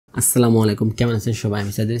আসসালামু আলাইকুম, কেমন আছেন সবাই?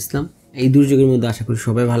 আমি সাইদুল ইসলাম। এই দুর্যোগের মধ্যে আশা করি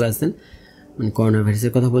সবাই ভালো আছেন। মানে করোনা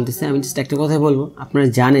ভাইরাসের কথা বলতেছি, আমি জাস্ট একটা কথাই বলবো, আপনারা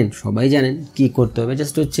জানেন, সবাই জানেন কি করতে হবে।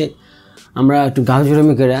 জাস্ট হচ্ছে আমরা একটু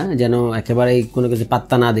গাছজমি করে যেন একেবারেই কোনো কিছু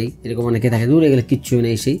পাত্তা না দিই, এরকম অনেকে থাকে, দূরে গেলে কিচ্ছু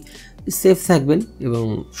নেই, সেই সেফ থাকবেন। এবং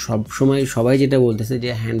সব সময় সবাই যেটা বলতেছে যে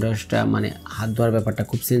হ্যান্ড ওয়াশটা, মানে হাত ধোয়ার ব্যাপারটা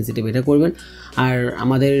খুব সেন্সিটিভ, এটা করবেন। আর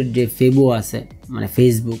আমাদের যে ফেবো আছে, মানে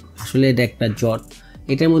ফেসবুক, আসলে এটা একটা জট।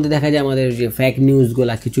 এটার মধ্যে দেখা যায় আমাদের যে ফেক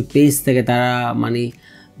নিউজগুলা কিছু পেজ থেকে তারা মানে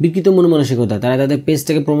বিকৃত মনমানসিকতা, তারা তাদের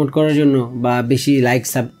পেজটাকে প্রমোট করার জন্য বা বেশি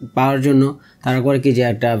লাইকস পাওয়ার জন্য তারা করে কি যে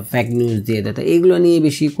একটা ফেক নিউজ দিয়ে দেয়। তো এইগুলো নিয়ে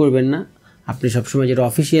বেশি করবেন না। আপনি সবসময় যেটা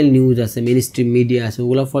অফিসিয়াল নিউজ আছে, মেইন স্ট্রিম মিডিয়া আছে,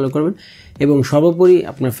 ওগুলো ফলো করবেন। এবং সর্বোপরি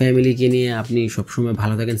আপনার ফ্যামিলিকে নিয়ে আপনি সবসময়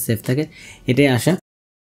ভালো থাকেন, সেফ থাকেন, এটাই আশা।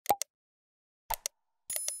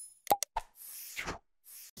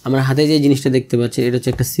 আমার হাতে যে জিনিসটা দেখতে পাচ্ছেন, এটা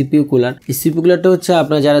হচ্ছে একটা সিপিইউ কুলার। এই সিপিইউ কুলারটা হচ্ছে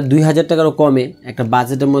আপনার যারা 2000 টাকারও কমে একটা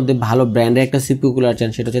বাজেটের মধ্যে ভালো ব্র্যান্ডের একটা সিপিইউ কুলার চান,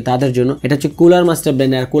 সেটা হচ্ছে তাদের জন্য। এটা হচ্ছে কুলার মাস্টার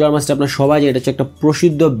ব্র্যান্ড। আর কুলার মাস্টার আপনার সবাই, এটা হচ্ছে একটা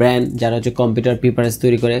প্রসিদ্ধ ব্র্যান্ড যারা হচ্ছে কম্পিউটার প্রিপারেন্স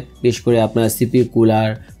তৈরি করে, বিশেষ করে আপনার CPU cooler,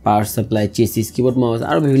 power supply, chassis, keyboard, mouse,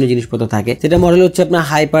 আরও বিভিন্ন জিনিসপত্র থাকে। সেটা মডেল হচ্ছে আপনার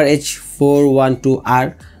Hyper H412R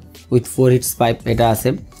with 4 hits pipe, এটা আছে।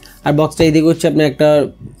 আর বক্সটা এইদিকে হচ্ছে আপনার একটা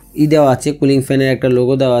দেওয়া আছে, কুলিং ফ্যানের একটা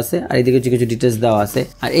লোগো দেওয়া আছে, আর এদিকে হচ্ছে কিছু ডিটেলস দেওয়া আছে।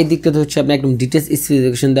 আর এই দিকটাতে হচ্ছে আপনার একদম ডিটেলস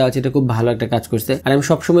স্পেসিফিকেশন দেওয়া আছে, এটা খুব ভালো একটা কাজ করছে। আর আমি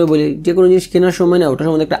সবসময় বলি, যে কোনো জিনিস কেনার সময় না ওটার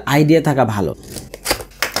মধ্যে একটা আইডিয়া থাকা ভালো।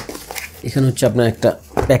 এখানে হচ্ছে আপনার একটা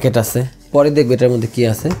প্যাকেট আছে, পরে দেখবে এটার মধ্যে কি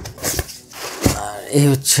আছে। আর এই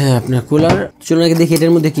হচ্ছে আপনার কুলার। চলুন আগে দেখি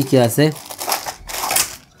এটার মধ্যে কি কি আছে।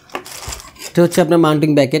 এটা হচ্ছে আপনার মাউন্টিং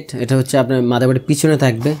ব্যাকেট, এটা হচ্ছে আপনার মাদারবোর্ডের পিছনে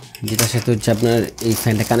থাকবে, যেটার সাথে হচ্ছে আপনার এই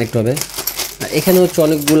ফ্যানটা কানেক্ট হবে। এখানে হচ্ছে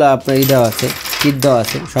অনেকগুলো আপনার দেওয়া আছে, কিট দেওয়া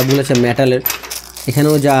আছে, সবগুলো হচ্ছে মেটালের।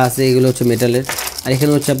 এখানেও যা আছে এগুলো হচ্ছে মেটালের। আর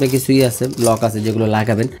এখানে হচ্ছে আপনার কিছুই আছে, ব্লক আছে যেগুলো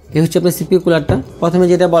লাগাবেন। এই হচ্ছে আপনার সিপিইউ কুলারটা। প্রথমে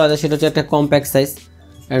যেটা বলা যায় সেটা হচ্ছে একটা কম্প্যাক্ট সাইজ,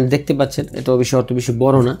 অ্যান্ড দেখতে পাচ্ছেন এটা অত বেশি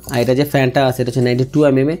বড় না। আর এটা যে ফ্যানটা আছে এটা হচ্ছে 92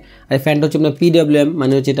 mm এর। আর ফ্যানটা হচ্ছে আপনার PWM,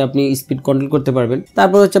 মানে হচ্ছে এটা আপনি স্পিড কন্ট্রোল করতে পারবেন।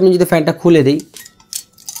 তারপর হচ্ছে আপনি যদি ফ্যানটা খুলে দিই,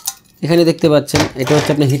 এখানে দেখতে পাচ্ছেন এটা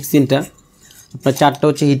হচ্ছে আপনার হিট সিনটা। আপনার 4টা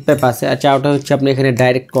হচ্ছে হিট পাইপ আছে, আর 4টা হচ্ছে আপনি এখানে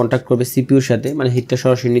ডাইরেক্ট কন্ট্যাক্ট করবে সিপিইউর সাথে, মানে হিটটা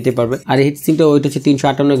সরাসরি নিতে পারবে। আর এই হিট সিংটা ওইটা হচ্ছে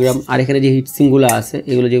 358 গ্রাম। আর এখানে যে হিট সিংগুলো আছে,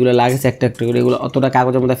 এগুলো যেগুলো লাগেছে একটা একটা করে, এগুলো অতটা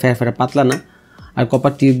কাগজের মধ্যে ফেরা পাতলা না। আর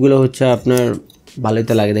কপার টিউবগুলো হচ্ছে আপনার ভালোই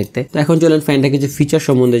তো লাগে দেখতে। তো এখন চলেন ফ্যানটা কিছু ফিচার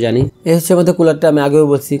সম্বন্ধে জানি। এই হচ্ছে আমাদের কুলারটা, আমি আগেও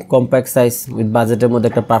বলছি কম্প্যাক্ট সাইজ উইথ বাজেটের মধ্যে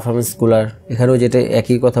একটা পারফরমেন্স কুলার। এখানেও যেটা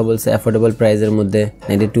একই কথা বলছে, অ্যাফোর্ডেবল প্রাইসের মধ্যে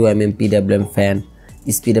 92 mm PWM ফ্যান,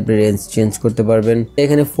 স্পিড আপনি রেঞ্জ চেঞ্জ করতে পারবেন।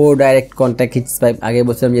 এখানে 4 ডাইরেক্ট কন্ট্যাক্ট হিটস পাইপ, আগে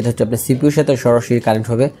বলছিলাম যেটা হচ্ছে আপনার সিপিইউর সাথে সরাসরি কারেন্ট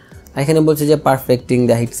হবে। আর এখানে বলছে যে পারফেক্টিং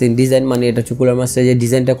দ্য হিটসিং ডিজাইন, মানে এটা হচ্ছে কুলার মাস্টার যে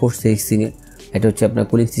ডিজাইনটা করছে হিটসিংয়ে, এটা হচ্ছে আপনার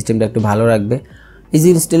কুলিং সিস্টেমটা একটু ভালো রাখবে। ইজি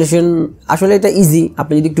ইনস্টলেশন, আসলে এটা ইজি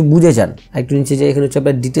আপনি যদি একটু বুঝে যান। একটু নিচে যে এখানে হচ্ছে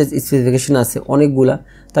আপনার ডিটেলস স্পেসিফিকেশন আছে অনেকগুলা।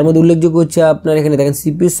 তার মধ্যে উল্লেখযোগ্য হচ্ছে আপনার এখানে দেখেন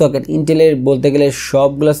সিপিইউ সকেট, ইন্টেলের বলতে গেলে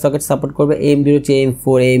সবগুলো সকেট সাপোর্ট করবে। AM0 হচ্ছে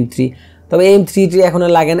AM4, AM3, তবে AM3 এখন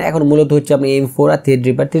আর লাগে না, এখন মূলত হচ্ছে আপনি AM4 আর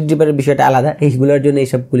থ্রেডরিপারের বিষয়টা আলাদা, এইগুলোর জন্য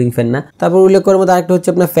এইসব কুলিং ফ্যান না। তারপর উল্লেখ করার মধ্যে আরেকটা হচ্ছে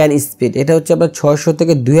আপনার ফ্যান স্পিড, এটা হচ্ছে আপনার 600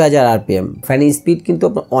 থেকে 2000 RPM। ফ্যান স্পিড কিন্তু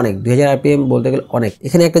আপনার অনেক, 2000 RPM বলতে গেলে অনেক।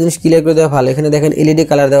 এখানে একটা জিনিস ক্লিয়ার করে দেওয়া ভালো, এখানে দেখেন LED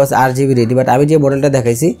কালার দেওয়া আছে, RGB রেডি। বাট আমি যে মডেলটা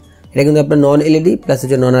দেখাইছি এটা কিন্তু আপনার নন LED প্লাস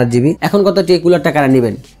হচ্ছে নন RGB। এখন কথা হচ্ছে এই কুলারটা কারা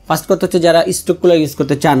নেবেন। ফার্স্ট কথা হচ্ছে যারা স্টক কুলার ইউজ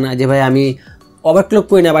করতে চান না, যে ভাই আমি ওভারক্লক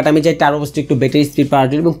করি না, বাট আমি চাই তার অবশ্যই একটু ব্যাটারি স্পিড পাওয়ার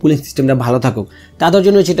জন্য এবং কুলিং সিস্টেমটা ভালো থাকুক, তাদের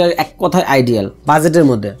জন্য সেটা এক কথায় আইডিয়াল বাজেটের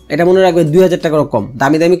মধ্যে। এটা মনে রাখবেন 2000 টাকারও কম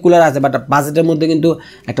দামি দামি কুলার আছে, বাট বাজেটের মধ্যে কিন্তু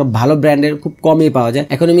একটা ভালো ব্র্যান্ডের খুব কমই পাওয়া যায়।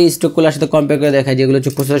 এখন আমি স্টক কুলার সাথে কম্পেয়ার করে দেখাই, যেগুলো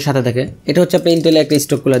হচ্ছে প্রসেসরের সাথে থাকে। এটা হচ্ছে আপনি ইন্টেলের একটা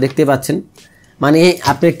স্টক কুলার দেখতে পাচ্ছেন। মানে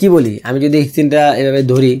আপনি কি বলি, আমি যদি হিটসিনটা এভাবে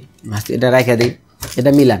ধরি, এটা রেখে দিই,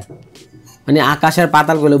 এটা মিলান, মানে আকাশ আর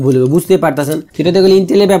পাতাল গুলো ভুলবে, বুঝতেই পারতেছেন। সেটা দেখলে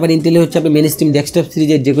ইন্টেলের ব্যাপার। ইন্টেলে হচ্ছে আপনি মেন স্ট্রিম ডেস্কটপ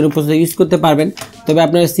সিরিজের যে কোনো প্রসেসর ইউজ করতে পারবেন। তবে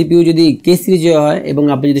আপনার সিপিইউ যদি কে সিরিজে হয় এবং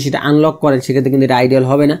আপনি যদি সেটা আনলক করেন, সেক্ষেত্রে কিন্তু এটা আইডিয়াল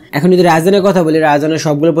হবে না। এখন যদি রাইজেনের কথা বলি, রাইজেনের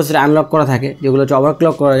সবগুলো প্রসেসর আনলক করা থাকে, যেগুলো হচ্ছে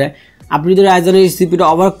ওভারক্লক করা যায়। আপনি যদি রাইজেনের সিপিইউটা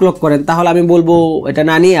ওভারক্লক করেন, তাহলে আমি বলবো এটা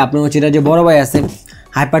না নিয়ে আপনি হচ্ছে এটা যে বড় ভাই আছে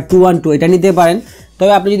Hyper 212 এটা নিতে পারেন।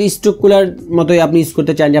 তবে আপনি যদি স্টক কুলার মতোই আপনি ইউজ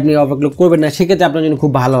করতে চান, যে আপনি ওভারক্লক করবেন না, সেক্ষেত্রে আপনার জন্য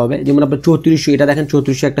খুব ভালো হবে। যেমন আপনার 3400, এটা দেখেন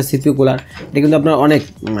 3400 একটা সিপিইউ কুলার, এটা কিন্তু আপনার অনেক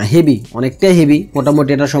হেভি, অনেকটাই হেভি,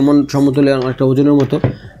 মোটামুটি এটা সমতুল্য একটা ওজনের মতো।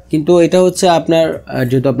 কিন্তু এটা হচ্ছে আপনার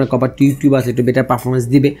যেহেতু আপনার কপার টিউব আছে, একটু বেটার পারফরমেন্স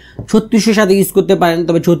দিবে। 3600 সাথে ইউজ করতে পারেন,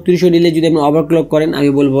 তবে 3600 নিলে যদি আপনি ওভারক্লক করেন, আমি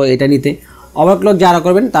বলবো এটা নিতে। ওভারক্লক যারা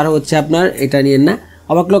করবেন তারা হচ্ছে আপনার এটা নিয়েন না।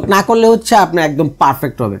 ওভারক্লক না করলে হচ্ছে আপনার একদম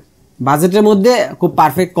পারফেক্ট হবে, বাজেটের মধ্যে খুব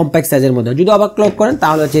পারফেক্ট কম্প্যাক্ট সাইজের মধ্যে। যদি ওভারক্লক করেন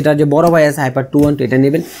তাহলে হচ্ছে এটা যে বড় ভাই আছে Hyper 212 এটা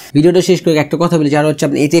নেবেন। ভিডিওটা শেষ করে একটা কথা বলি, যারা হচ্ছে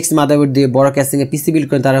আপনি ATX মাদারবোর্ড দিয়ে বড় ক্যাসিংয়ে পিসি বিল্ড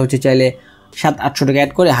করেন, তারা হচ্ছে চাইলে 700-800 টাকা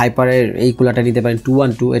অ্যাড করে হাইপারের এই কুলারটা নিতে পারেন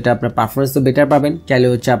 212। এটা আপনার পারফরমেন্স তো বেটার পাবেন, চাইলে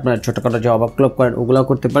হচ্ছে আপনার ছোটখাটো যে ওভারক্লক করেন ওগুলোও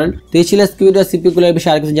করতে পারেন। তো এই ছিল স্কিউডা সিপিইউ কুলারের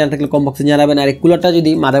বিষয়ে। আর কিছু জানা থাকলে কম বক্সে জানাবেন। আর এই কুলারটা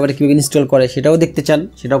যদি মাদারবোর্ডে কিভাবে ইনস্টল করে সেটাও দেখতে চান,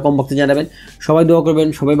 সেটাও কম বক্সে জানাবেন। সবাই দোয়া করবেন,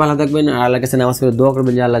 সবাই ভালো থাকবেন, আর আল্লাহর কাছে নামাজ পড়ে দোয়া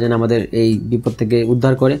করবেন যে আল্লাহ যেন আমাদের এই বিপদ থেকে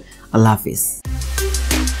উদ্ধার করে। আল্লাহ হাফিজ।